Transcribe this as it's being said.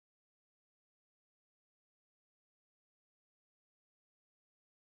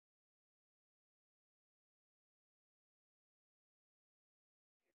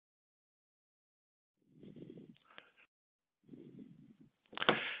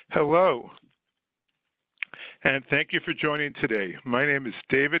Hello, and thank you for joining today. My name is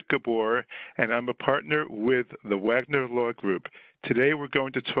David Gabor, and I'm a partner with the Wagner Law Group. Today, we're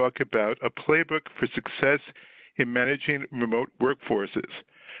going to talk about a playbook for success in managing remote workforces.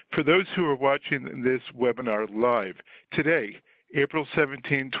 For those who are watching this webinar live, today, April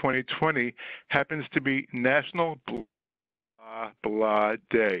 17, 2020, happens to be National Blah Blah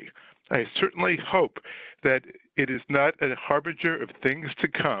Day. I certainly hope that it is not a harbinger of things to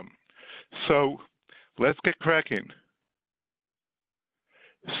come. So let's get cracking.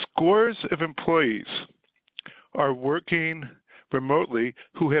 Scores of employees are working remotely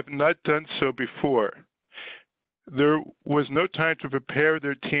who have not done so before. There was no time to prepare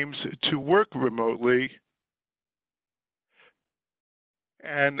their teams to work remotely,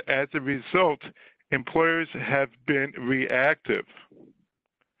 and as a result, employers have been reactive.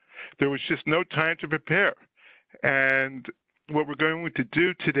 There was just no time to prepare. And what we're going to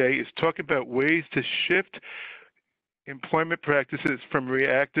do today is talk about ways to shift employment practices from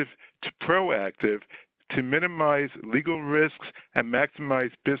reactive to proactive to minimize legal risks and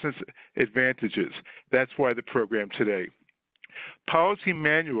maximize business advantages. That's why the program today. Policy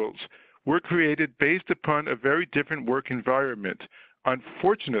manuals were created based upon a very different work environment.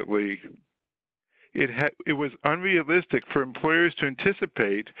 Unfortunately, it was unrealistic for employers to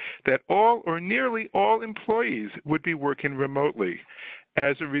anticipate that all or nearly all employees would be working remotely.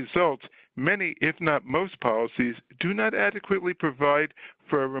 As a result, many, if not most policies, do not adequately provide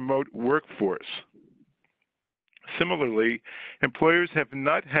for a remote workforce. Similarly, employers have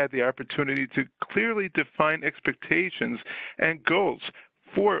not had the opportunity to clearly define expectations and goals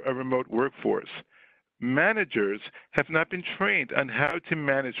for a remote workforce. Managers have not been trained on how to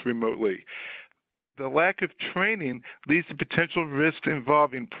manage remotely. The lack of training leads to potential risks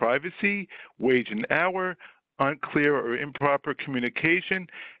involving privacy, wage and hour, unclear or improper communication,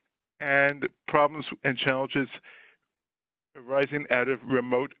 and problems and challenges arising out of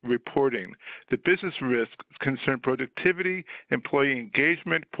remote reporting. The business risks concern productivity, employee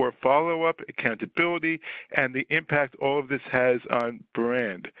engagement, poor follow-up, accountability, and the impact all of this has on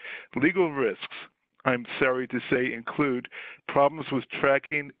brand. Legal risks, I'm sorry to say, include problems with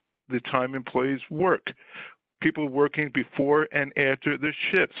tracking the time employees work, people working before and after their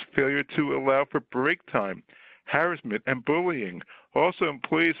shifts, failure to allow for break time, harassment, and bullying. Also,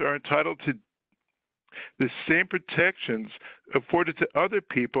 employees are entitled to the same protections afforded to other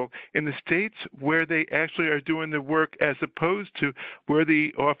people in the states where they actually are doing the work as opposed to where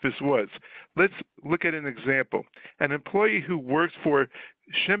the office was. Let's look at an example. An employee who works for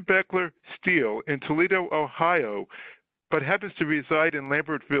Schembeckler Steel in Toledo, Ohio, but happens to reside in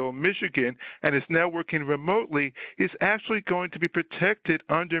Lambertville, Michigan, and is now working remotely, is actually going to be protected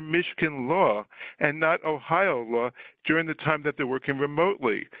under Michigan law and not Ohio law during the time that they're working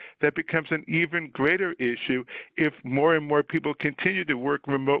remotely. That becomes an even greater issue if more and more people continue to work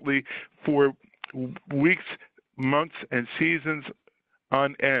remotely for weeks, months, and seasons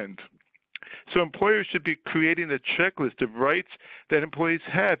on end. So employers should be creating a checklist of rights that employees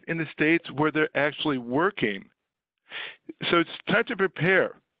have in the states where they're actually working. So it's time to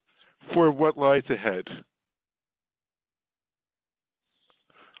prepare for what lies ahead.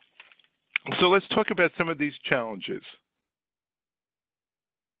 So let's talk about some of these challenges.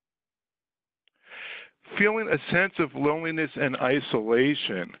 Feeling a sense of loneliness and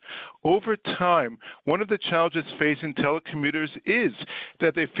isolation. Over time, one of the challenges facing telecommuters is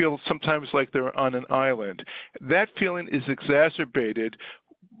that they feel sometimes like they're on an island. That feeling is exacerbated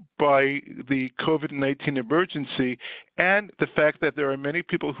by the COVID-19 emergency and the fact that there are many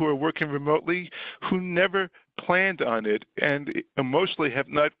people who are working remotely who never planned on it and emotionally have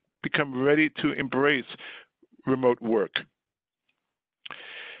not become ready to embrace remote work.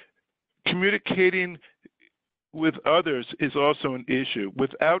 Communicating with others is also an issue.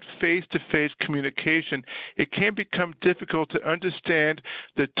 Without face-to-face communication, it can become difficult to understand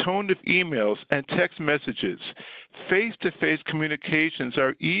the tone of emails and text messages. Face-to-face communications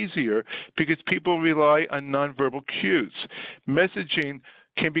are easier because people rely on nonverbal cues. Messaging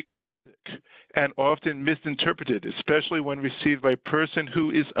can be and often misinterpreted, especially when received by a person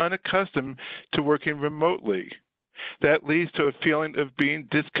who is unaccustomed to working remotely. That leads to a feeling of being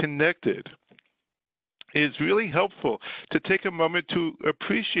disconnected. It is really helpful to take a moment to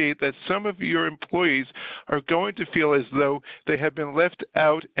appreciate that some of your employees are going to feel as though they have been left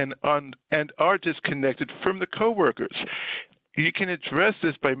out and are disconnected from the coworkers. You can address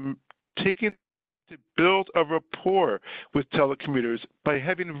this by taking to build a rapport with telecommuters by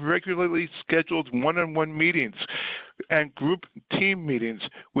having regularly scheduled one-on-one meetings and group team meetings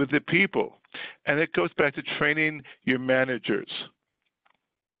with the people. And it goes back to training your managers.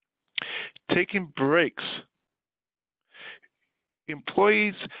 taking breaks.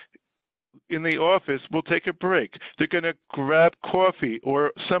 Employees in the office will take a break. They're going to grab coffee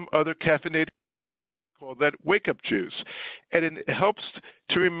or some other caffeinated, call that wake-up juice. And it helps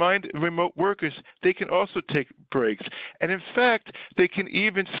to remind remote workers they can also take breaks. And in fact, they can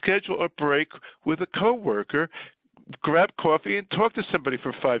even schedule a break with a coworker, grab coffee, and talk to somebody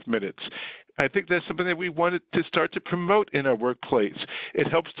for 5 minutes. I think that's something that we wanted to start to promote in our workplace. It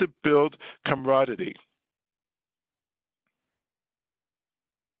helps to build camaraderie.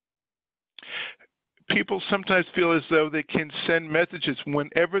 People sometimes feel as though they can send messages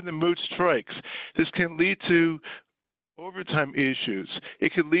whenever the mood strikes. This can lead to overtime issues.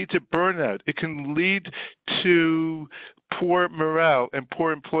 It can lead to burnout. It can lead to poor morale and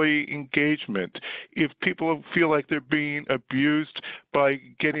poor employee engagement. If people feel like they're being abused by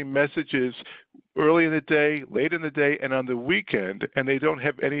getting messages early in the day, late in the day, and on the weekend, and they don't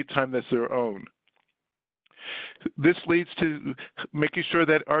have any time that's their own. This leads to making sure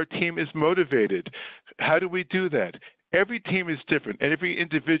that our team is motivated. How do we do that? Every team is different, and every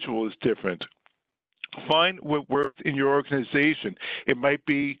individual is different. Find what works in your organization. It might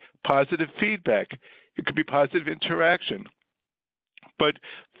be positive feedback. It could be positive interaction. But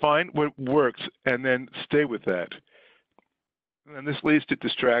find what works and then stay with that. And this leads to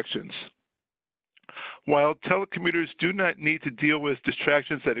distractions. While telecommuters do not need to deal with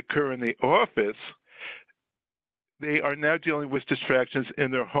distractions that occur in the office, they are now dealing with distractions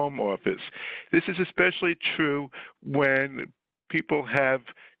in their home office. This is especially true when people have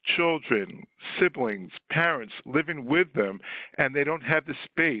children, siblings, parents living with them, and they don't have the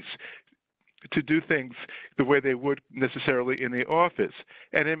space to do things the way they would necessarily in the office.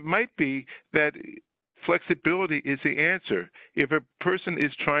 And it might be that flexibility is the answer. If a person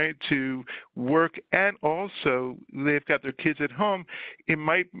is trying to work and also they've got their kids at home, it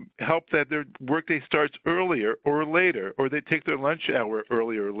might help that their workday starts earlier or later, or they take their lunch hour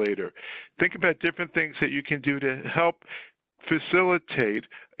earlier or later. Think about different things that you can do to help facilitate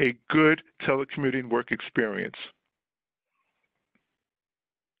a good telecommuting work experience.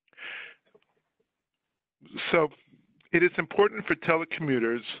 So it is important for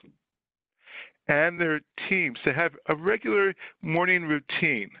telecommuters and their teams to have a regular morning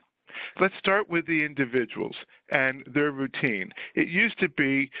routine. Let's start with the individuals and their routine. It used to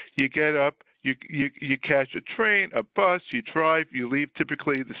be you get up, you catch a train, a bus, you drive, you leave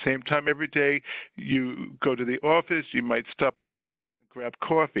typically the same time every day, you go to the office, you might stop and grab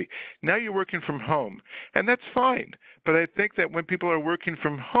coffee. Now you're working from home, and that's fine. But I think that when people are working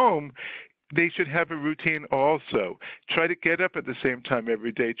from home, they should have a routine also. Try to get up at the same time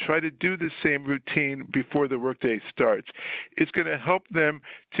every day. Try to do the same routine before the workday starts. It's going to help them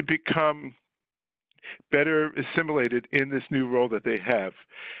to become better assimilated in this new role that they have.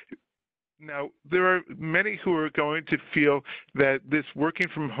 Now, there are many who are going to feel that this working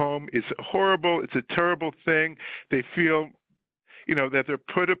from home is horrible, it's a terrible thing. They feel, that they're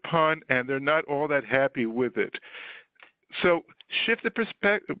put upon and they're not all that happy with it. So shift the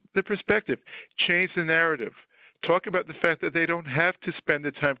perspective, change the narrative. Talk about the fact that they don't have to spend the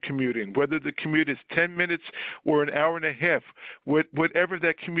time commuting, whether the commute is 10 minutes or an hour and a half. Whatever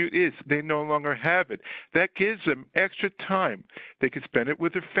that commute is, they no longer have it. That gives them extra time. They can spend it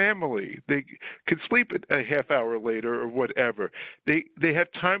with their family. They can sleep a half hour later or whatever. They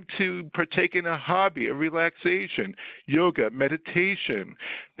have time to partake in a hobby, a relaxation, yoga, meditation.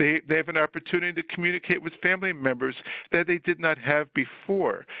 They have an opportunity to communicate with family members that they did not have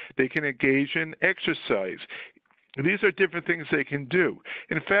before. They can engage in exercise. These are different things they can do.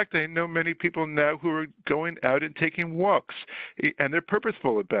 In fact, I know many people now who are going out and taking walks, and they're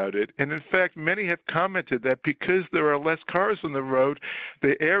purposeful about it. And in fact, many have commented that because there are less cars on the road,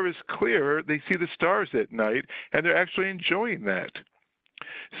 the air is clearer, they see the stars at night, and they're actually enjoying that.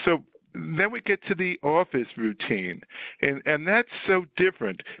 So then we get to the office routine, and that's so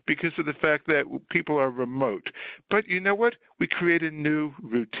different because of the fact that people are remote. But you know what? We create a new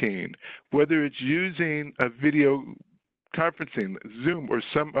routine, whether it's using a video conferencing, Zoom, or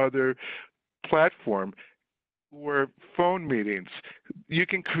some other platform, or phone meetings. You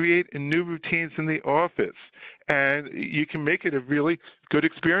can create new routines in the office, and you can make it a really good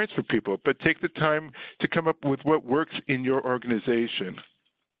experience for people, but take the time to come up with what works in your organization.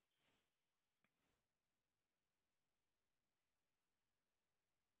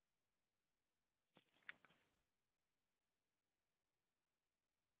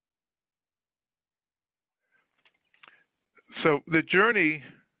 So the journey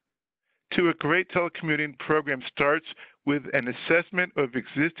to a great telecommuting program starts with an assessment of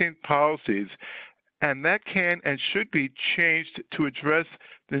existing policies and that can and should be changed to address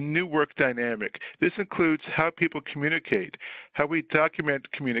the new work dynamic. This includes how people communicate, how we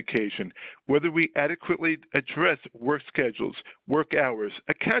document communication, whether we adequately address work schedules, work hours,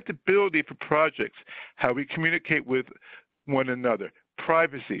 accountability for projects, how we communicate with one another,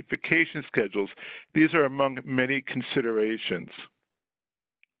 privacy, vacation schedules. These are among many considerations.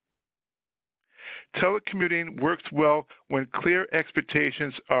 Telecommuting works well when clear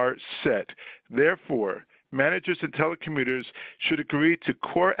expectations are set. Therefore, managers and telecommuters should agree to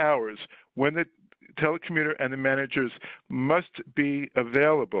core hours when the telecommuter and the managers must be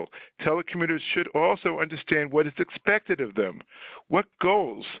available. Telecommuters should also understand what is expected of them. What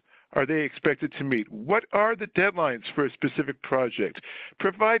goals are they expected to meet? What are the deadlines for a specific project?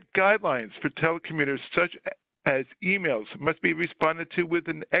 Provide guidelines for telecommuters such as emails must be responded to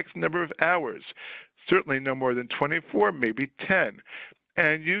within X number of hours, certainly no more than 24, maybe 10,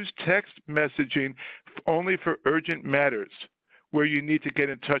 and use text messaging only for urgent matters where you need to get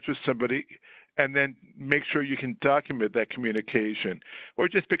in touch with somebody, and then make sure you can document that communication, or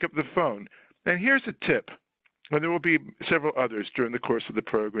just pick up the phone. And here's a tip, and there will be several others during the course of the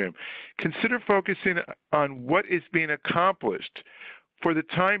program. Consider focusing on what is being accomplished. For the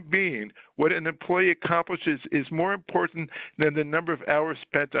time being, what an employee accomplishes is more important than the number of hours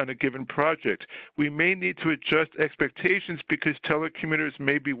spent on a given project. We may need to adjust expectations because telecommuters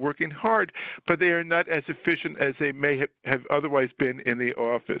may be working hard, but they are not as efficient as they may have otherwise been in the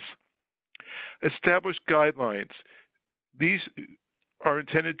office. Establish guidelines. These are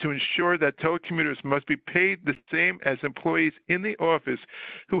intended to ensure that telecommuters must be paid the same as employees in the office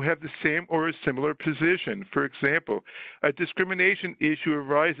who have the same or a similar position. For example, a discrimination issue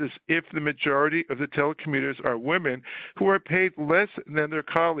arises if the majority of the telecommuters are women who are paid less than their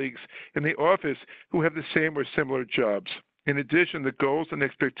colleagues in the office who have the same or similar jobs. In addition, the goals and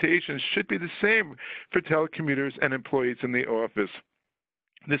expectations should be the same for telecommuters and employees in the office.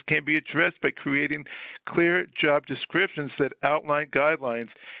 This can be addressed by creating clear job descriptions that outline guidelines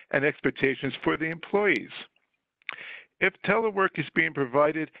and expectations for the employees. If telework is being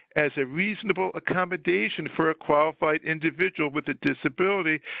provided as a reasonable accommodation for a qualified individual with a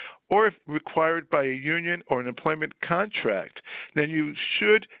disability, or if required by a union or an employment contract, then you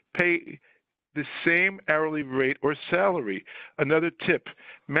should pay the same hourly rate or salary. Another tip,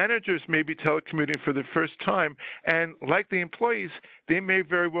 managers may be telecommuting for the first time, and like the employees, they may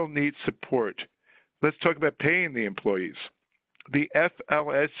very well need support. Let's talk about paying the employees. The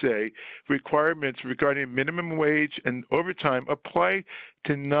FLSA requirements regarding minimum wage and overtime apply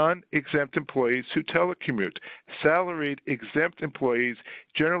to non-exempt employees who telecommute. Salaried exempt employees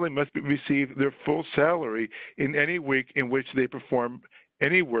generally must receive their full salary in any week in which they perform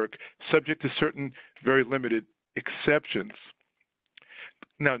any work, subject to certain very limited exceptions.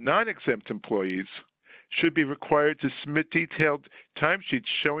 Now, non-exempt employees should be required to submit detailed timesheets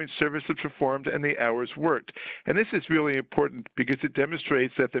showing services performed and the hours worked. And this is really important because it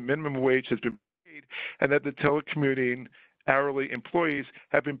demonstrates that the minimum wage has been paid and that the telecommuting hourly employees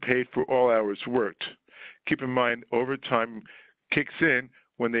have been paid for all hours worked. Keep in mind, overtime kicks in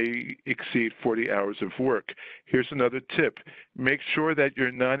when they exceed 40 hours of work. Here's another tip. Make sure that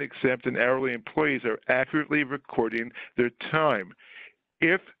your non-exempt and hourly employees are accurately recording their time.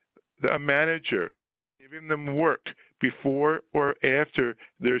 If a manager giving them work before or after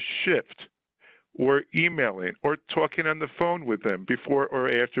their shift, or emailing or talking on the phone with them before or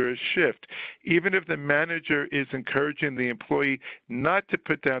after a shift, even if the manager is encouraging the employee not to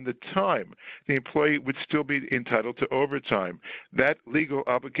put down the time, the employee would still be entitled to overtime. That legal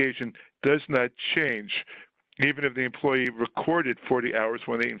obligation does not change, even if the employee recorded 40 hours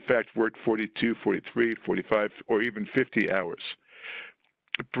when they in fact worked 42, 43, 45, or even 50 hours.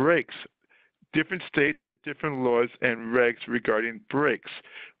 Breaks. Different states, different laws and regs regarding breaks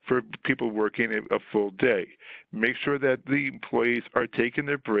for people working a full day. Make sure that the employees are taking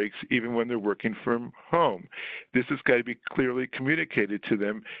their breaks even when they're working from home. This has got to be clearly communicated to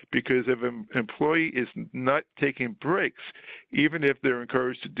them, because if an employee is not taking breaks, even if they're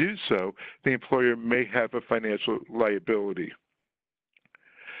encouraged to do so, the employer may have a financial liability.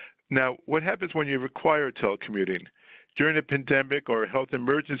 Now, what happens when you require telecommuting? During a pandemic or a health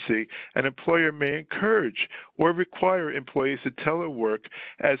emergency, an employer may encourage or require employees to telework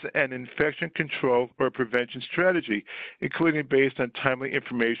as an infection control or prevention strategy, including based on timely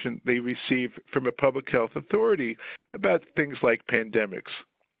information they receive from a public health authority about things like pandemics.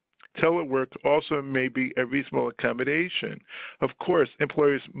 Telework also may be a reasonable accommodation. Of course,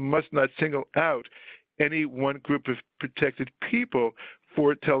 employers must not single out any one group of protected people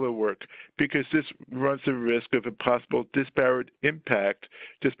for telework because this runs the risk of a possible disparate impact,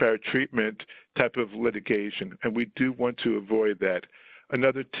 disparate treatment type of litigation, and we do want to avoid that.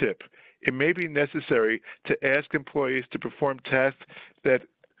 Another tip, it may be necessary to ask employees to perform tasks that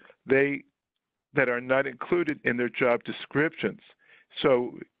are not included in their job descriptions.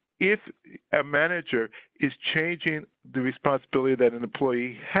 So if a manager is changing the responsibility that an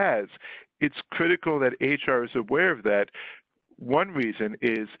employee has, it's critical that HR is aware of that. One reason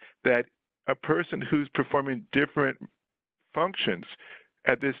is that a person who's performing different functions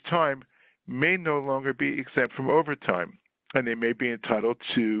at this time may no longer be exempt from overtime, and they may be entitled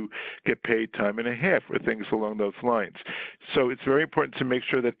to get paid time and a half or things along those lines. So it's very important to make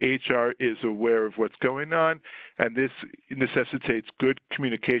sure that HR is aware of what's going on, and this necessitates good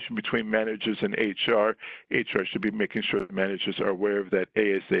communication between managers and HR. HR should be making sure that managers are aware of that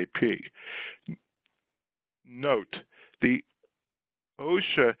ASAP. Note, the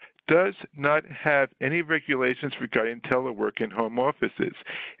OSHA does not have any regulations regarding telework in home offices.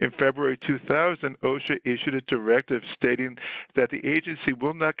 In February 2000, OSHA issued a directive stating that the agency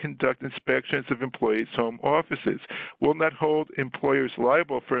will not conduct inspections of employees' home offices, will not hold employers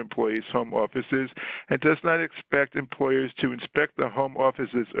liable for employees' home offices, and does not expect employers to inspect the home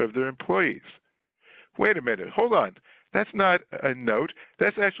offices of their employees. Wait a minute, hold on. That's not a note.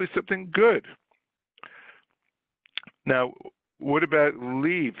 That's actually something good. Now, what about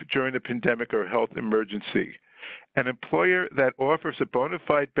leave during a pandemic or health emergency? An employer that offers a bona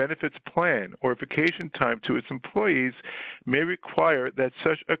fide benefits plan or vacation time to its employees may require that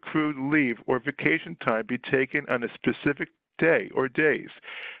such accrued leave or vacation time be taken on a specific day or days.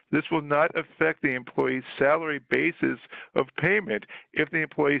 This will not affect the employee's salary basis of payment if the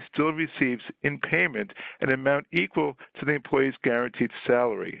employee still receives in payment an amount equal to the employee's guaranteed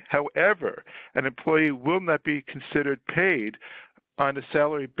salary. However, an employee will not be considered paid on a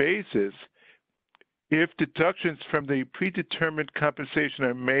salary basis if deductions from the predetermined compensation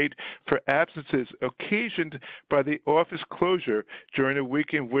are made for absences occasioned by the office closure during a week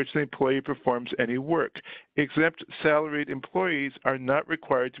in which the employee performs any work. Exempt salaried employees are not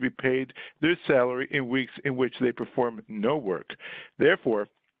required to be paid their salary in weeks in which they perform no work. Therefore,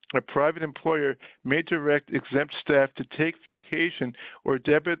 a private employer may direct exempt staff to take vacation or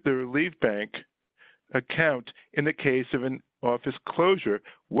debit their leave bank account in the case of an office closure,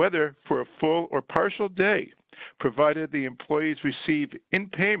 whether for a full or partial day, provided the employees receive in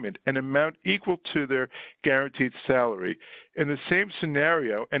payment an amount equal to their guaranteed salary. In the same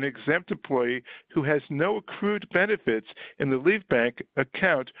scenario, an exempt employee who has no accrued benefits in the leave bank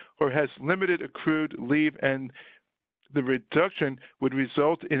account or has limited accrued leave and the reduction would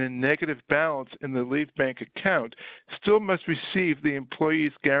result in a negative balance in the leave bank account, still must receive the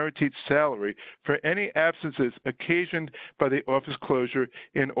employee's guaranteed salary for any absences occasioned by the office closure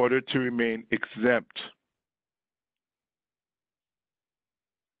in order to remain exempt.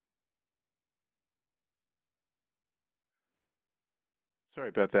 Sorry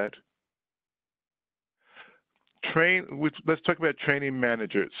about that. Let's talk about training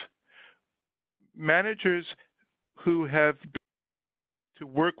managers. Managers who have to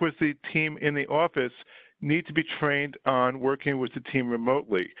work with the team in the office need to be trained on working with the team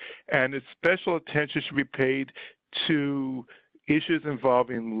remotely. And special attention should be paid to issues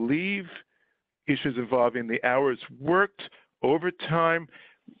involving leave, issues involving the hours worked, overtime,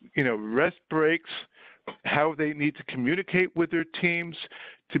 rest breaks, how they need to communicate with their teams,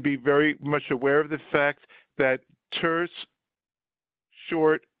 to be very much aware of the fact that terse,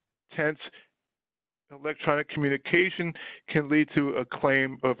 short, tense electronic communication can lead to a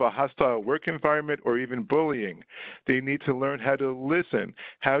claim of a hostile work environment or even bullying. They need to learn how to listen,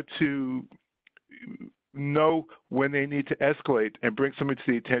 how to know when they need to escalate and bring something to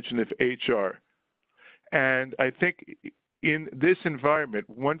the attention of HR. And I think in this environment,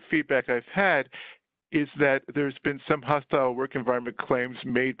 one feedback I've had is that there's been some hostile work environment claims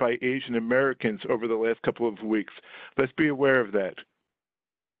made by Asian Americans over the last couple of weeks. Let's be aware of that.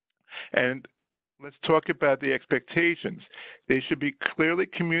 And let's talk about the expectations. They should be clearly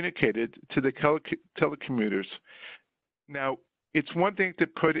communicated to the telecommuters. Now, it's one thing to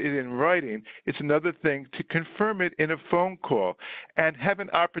put it in writing. It's another thing to confirm it in a phone call and have an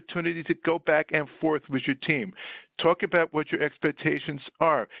opportunity to go back and forth with your team. Talk about what your expectations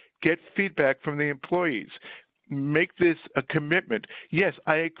are. Get feedback from the employees. Make this a commitment. Yes,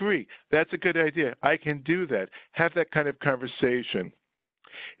 I agree. That's a good idea. I can do that. Have that kind of conversation.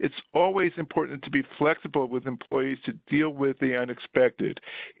 It's always important to be flexible with employees to deal with the unexpected.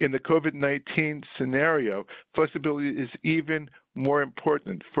 In the COVID-19 scenario, flexibility is even more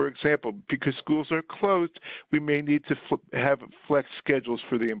important. For example, because schools are closed, we may need to have flex schedules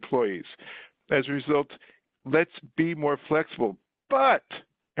for the employees. As a result, let's be more flexible. But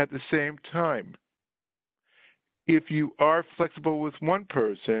at the same time, if you are flexible with one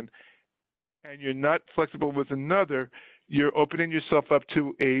person and you're not flexible with another, you're opening yourself up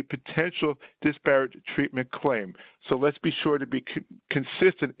to a potential disparate treatment claim. So let's be sure to be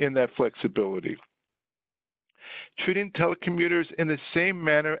consistent in that flexibility. Treating telecommuters in the same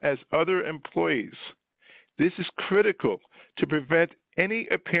manner as other employees. This is critical to prevent any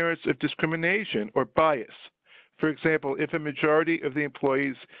appearance of discrimination or bias. For example, if a majority of the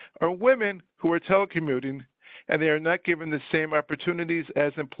employees are women who are telecommuting, and they are not given the same opportunities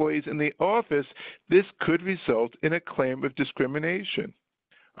as employees in the office, this could result in a claim of discrimination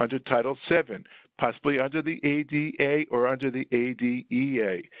under Title VII, possibly under the ADA or under the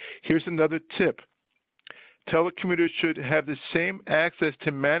ADEA. Here's another tip. Telecommuters should have the same access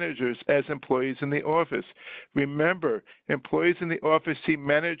to managers as employees in the office. Remember, employees in the office see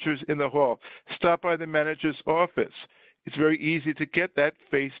managers in the hall. Stop by the manager's office. It's very easy to get that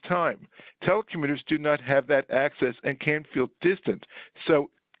face time. Telecommuters do not have that access and can feel distant. So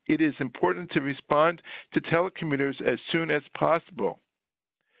it is important to respond to telecommuters as soon as possible.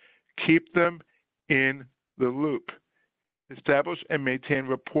 Keep them in the loop. Establish and maintain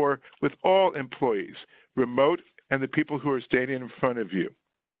rapport with all employees, remote and the people who are standing in front of you.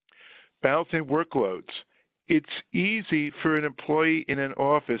 Balancing workloads. It's easy for an employee in an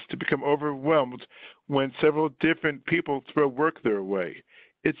office to become overwhelmed when several different people throw work their way.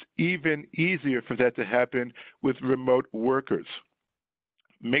 It's even easier for that to happen with remote workers.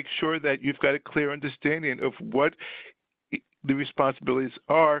 Make sure that you've got a clear understanding of what the responsibilities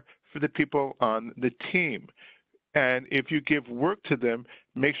are for the people on the team. And if you give work to them,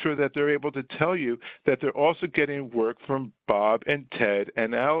 make sure that they're able to tell you that they're also getting work from Bob and Ted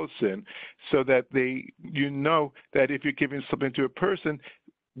and Allison, so that you know that if you're giving something to a person,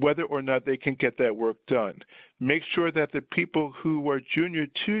 whether or not they can get that work done. Make sure that the people who are junior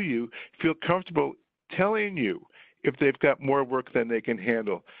to you feel comfortable telling you if they've got more work than they can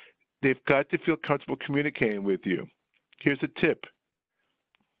handle. They've got to feel comfortable communicating with you. Here's a tip.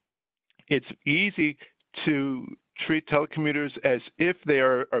 It's easy to treat telecommuters as if they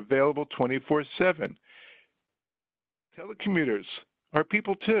are available 24/7. Telecommuters are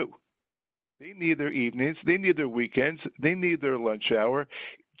people too. They need their evenings, they need their weekends, they need their lunch hour,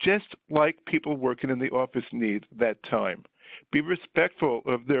 just like people working in the office need that time. Be respectful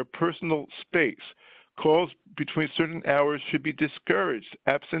of their personal space. Calls between certain hours should be discouraged,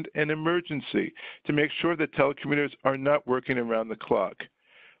 absent an emergency, to make sure that telecommuters are not working around the clock.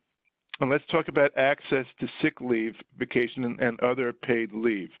 And let's talk about access to sick leave, vacation, and other paid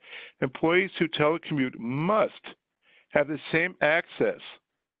leave. Employees who telecommute must have the same access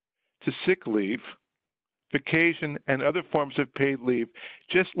to sick leave, vacation, and other forms of paid leave,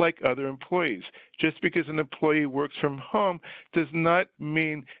 just like other employees. Just because an employee works from home does not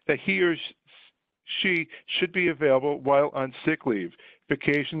mean that he or she should be available while on sick leave,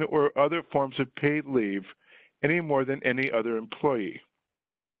 vacation, or other forms of paid leave any more than any other employee.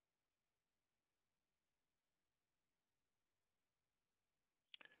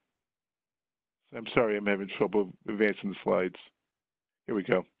 I'm sorry, I'm having trouble advancing the slides. Here we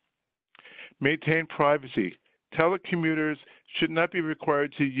go. Maintain privacy. Telecommuters should not be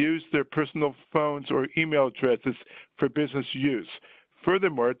required to use their personal phones or email addresses for business use.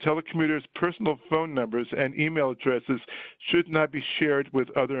 Furthermore, telecommuters' personal phone numbers and email addresses should not be shared with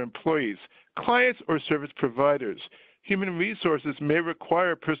other employees, clients, or service providers. Human resources may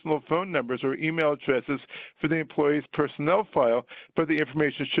require personal phone numbers or email addresses for the employee's personnel file, but the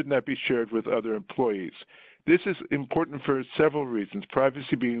information should not be shared with other employees. This is important for several reasons,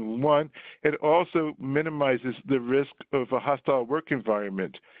 privacy being one. It also minimizes the risk of a hostile work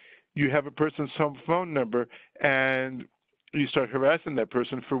environment. You have a person's home phone number and you start harassing that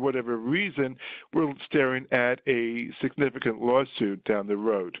person for whatever reason, we're staring at a significant lawsuit down the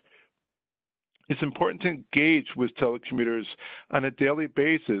road. It's important to engage with telecommuters on a daily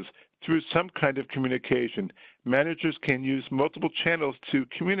basis through some kind of communication. Managers can use multiple channels to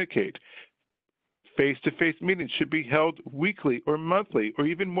communicate. Face-to-face meetings should be held weekly or monthly or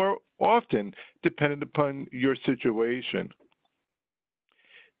even more often, depending upon your situation.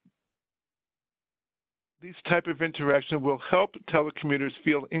 These type of interaction will help telecommuters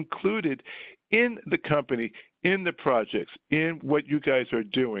feel included in the company, in the projects, in what you guys are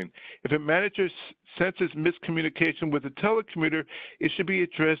doing. If a manager senses miscommunication with a telecommuter, it should be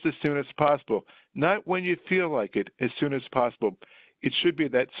addressed as soon as possible, not when you feel like it, as soon as possible. It should be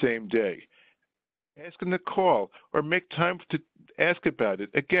that same day. Ask them to call or make time to ask about it.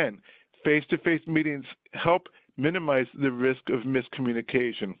 Again, face-to-face meetings help minimize the risk of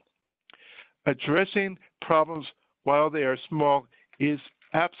miscommunication. Addressing problems while they are small is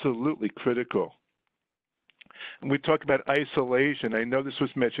absolutely critical. And we talked about isolation. I know this was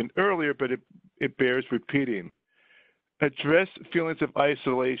mentioned earlier, but it bears repeating. Address feelings of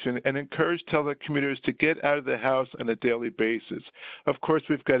isolation and encourage telecommuters to get out of the house on a daily basis. Of course,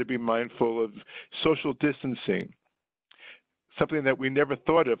 we've got to be mindful of social distancing, something that we never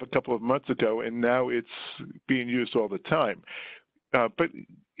thought of a couple of months ago, and now it's being used all the time. But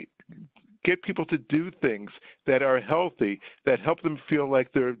get people to do things that are healthy, that help them feel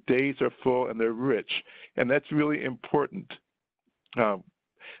like their days are full and they're rich, and that's really important.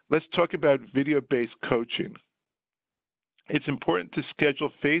 Let's talk about video-based coaching. It's important to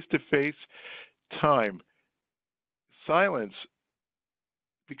schedule face-to-face time. Silence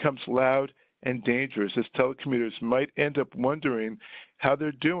becomes loud and dangerous, as telecommuters might end up wondering how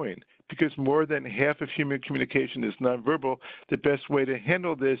they're doing. Because more than half of human communication is nonverbal, the best way to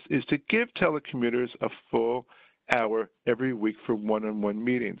handle this is to give telecommuters a full hour every week for one-on-one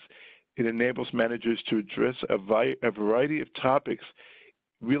meetings. It enables managers to address a variety of topics,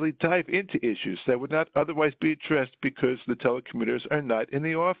 really dive into issues that would not otherwise be addressed because the telecommuters are not in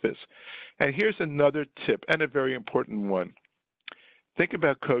the office. And here's another tip, and a very important one. Think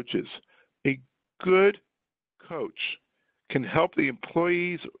about coaches. A good coach can help the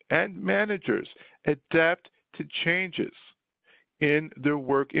employees and managers adapt to changes in their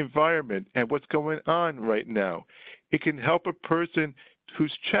work environment and what's going on right now. It can help a person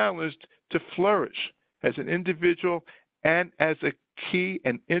who's challenged to flourish as an individual and as a key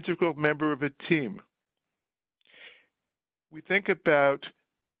and integral member of a team. We think about,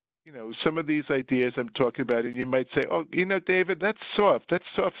 some of these ideas I'm talking about, and you might say, oh, David, that's soft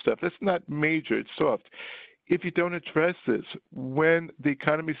stuff. That's not major, it's soft. If you don't address this, when the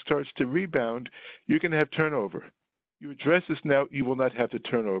economy starts to rebound, you're going to have turnover. You address this now, you will not have the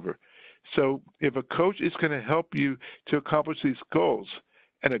turnover. So if a coach is going to help you to accomplish these goals,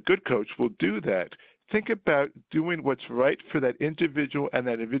 and a good coach will do that, think about doing what's right for that individual and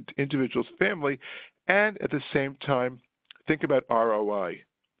that individual's family, and at the same time, think about ROI.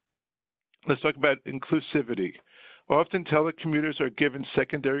 Let's talk about inclusivity. Often telecommuters are given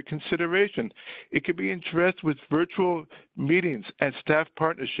secondary consideration. It can be addressed with virtual meetings and staff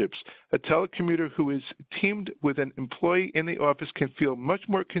partnerships. A telecommuter who is teamed with an employee in the office can feel much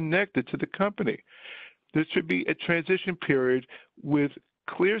more connected to the company. There should be a transition period with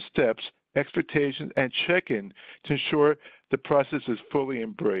clear steps, expectations, and check-in to ensure the process is fully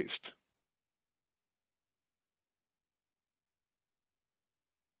embraced.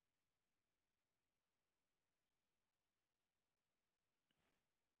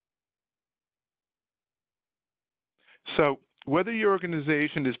 So whether your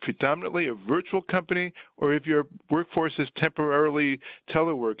organization is predominantly a virtual company or if your workforce is temporarily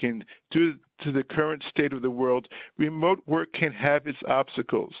teleworking due to the current state of the world, remote work can have its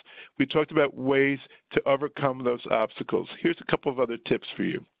obstacles. We talked about ways to overcome those obstacles. Here's a couple of other tips for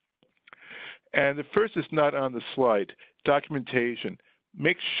you. And the first is not on the slide, documentation.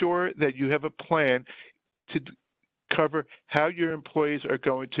 Make sure that you have a plan to cover how your employees are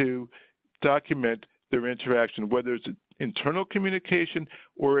going to document their interaction, whether it's internal communication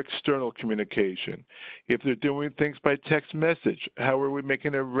or external communication. If they're doing things by text message, how are we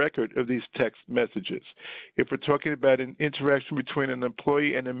making a record of these text messages? If we're talking about an interaction between an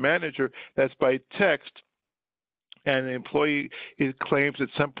employee and a manager, that's by text, and the employee claims at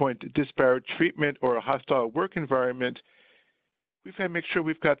some point disparate treatment or a hostile work environment, we've got to make sure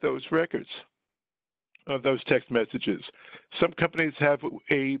we've got those records of those text messages. Some companies have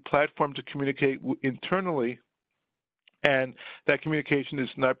a platform to communicate internally, and that communication is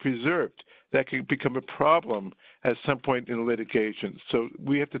not preserved. That can become a problem at some point in litigation. So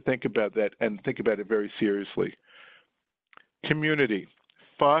we have to think about that and think about it very seriously. Community.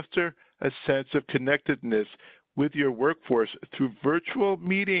 Foster a sense of connectedness with your workforce through virtual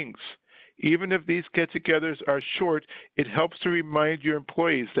meetings. Even if these get-togethers are short, it helps to remind your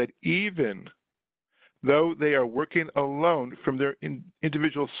employees that even though they are working alone from their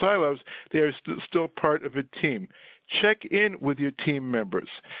individual silos, they are still part of a team. Check in with your team members.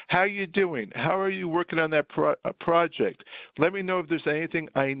 How are you doing? How are you working on that project? Let me know if there's anything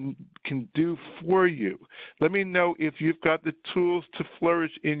I can do for you. Let me know if you've got the tools to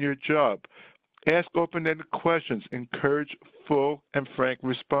flourish in your job. Ask open-ended questions. Encourage full and frank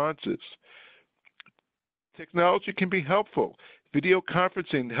responses. Technology can be helpful. Video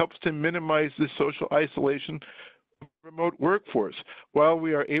conferencing helps to minimize the social isolation of remote workforce. While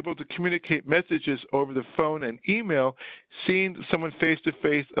we are able to communicate messages over the phone and email, seeing someone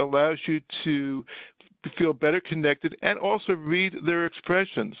face-to-face allows you to feel better connected and also read their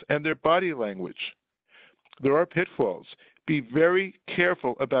expressions and their body language. There are pitfalls. Be very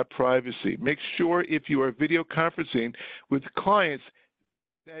careful about privacy. Make sure if you are video conferencing with clients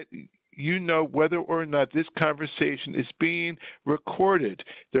that you know whether or not this conversation is being recorded.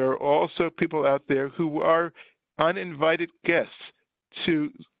 There are also people out there who are uninvited guests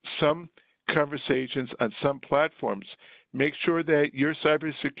to some conversations on some platforms. Make sure that your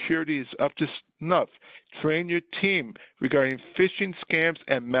cybersecurity is up to snuff. Train your team regarding phishing scams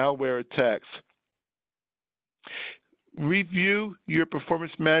and malware attacks. Review your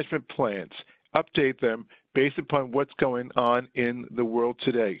performance management plans. Update them based upon what's going on in the world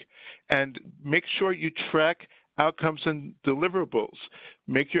today. And make sure you track outcomes and deliverables.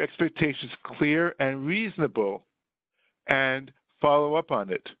 Make your expectations clear and reasonable and follow up on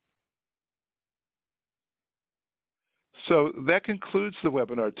it. So that concludes the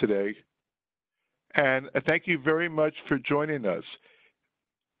webinar today. And thank you very much for joining us.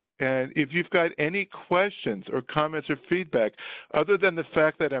 And if you've got any questions or comments or feedback, other than the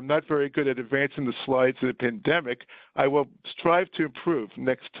fact that I'm not very good at advancing the slides in the pandemic, I will strive to improve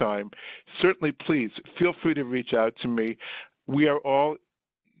next time. Certainly, please feel free to reach out to me. We are all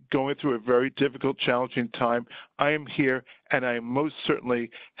going through a very difficult, challenging time. I am here, and I am most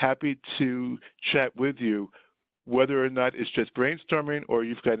certainly happy to chat with you, whether or not it's just brainstorming or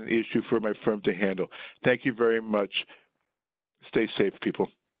you've got an issue for my firm to handle. Thank you very much. Stay safe, people.